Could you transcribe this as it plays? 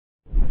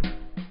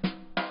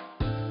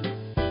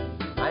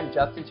I'm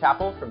Justin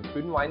Chappell from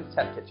Food & Wine's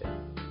Test Kitchen.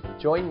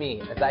 Join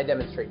me as I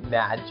demonstrate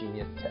mad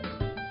genius tips.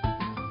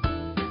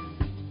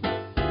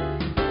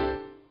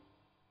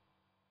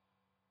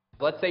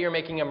 Let's say you're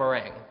making a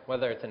meringue,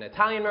 whether it's an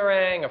Italian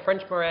meringue, a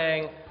French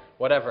meringue,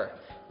 whatever.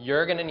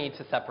 You're going to need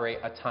to separate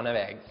a ton of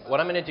eggs.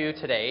 What I'm going to do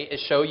today is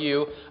show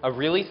you a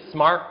really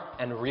smart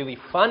and really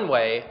fun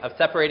way of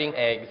separating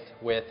eggs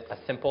with a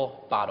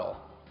simple bottle.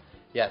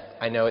 Yes,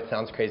 I know it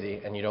sounds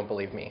crazy and you don't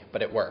believe me,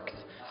 but it works.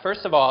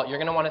 First of all, you're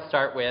going to want to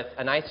start with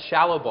a nice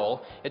shallow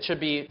bowl. It should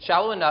be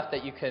shallow enough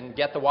that you can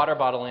get the water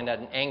bottle in at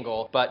an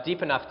angle, but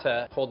deep enough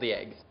to hold the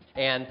eggs.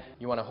 And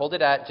you want to hold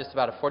it at just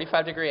about a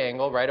 45-degree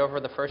angle right over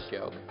the first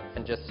yolk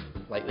and just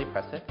lightly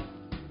press it.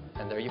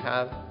 And there you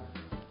have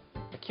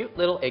a cute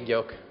little egg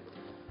yolk.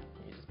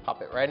 You just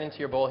pop it right into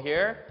your bowl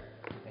here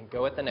and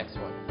go with the next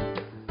one.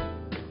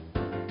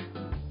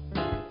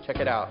 Check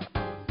it out.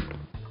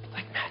 It's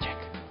like magic.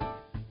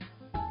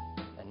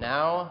 And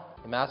now,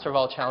 the master of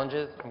all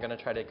challenges, I'm going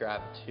to try to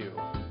grab 2.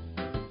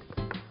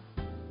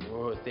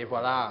 Ooh, et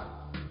voilà.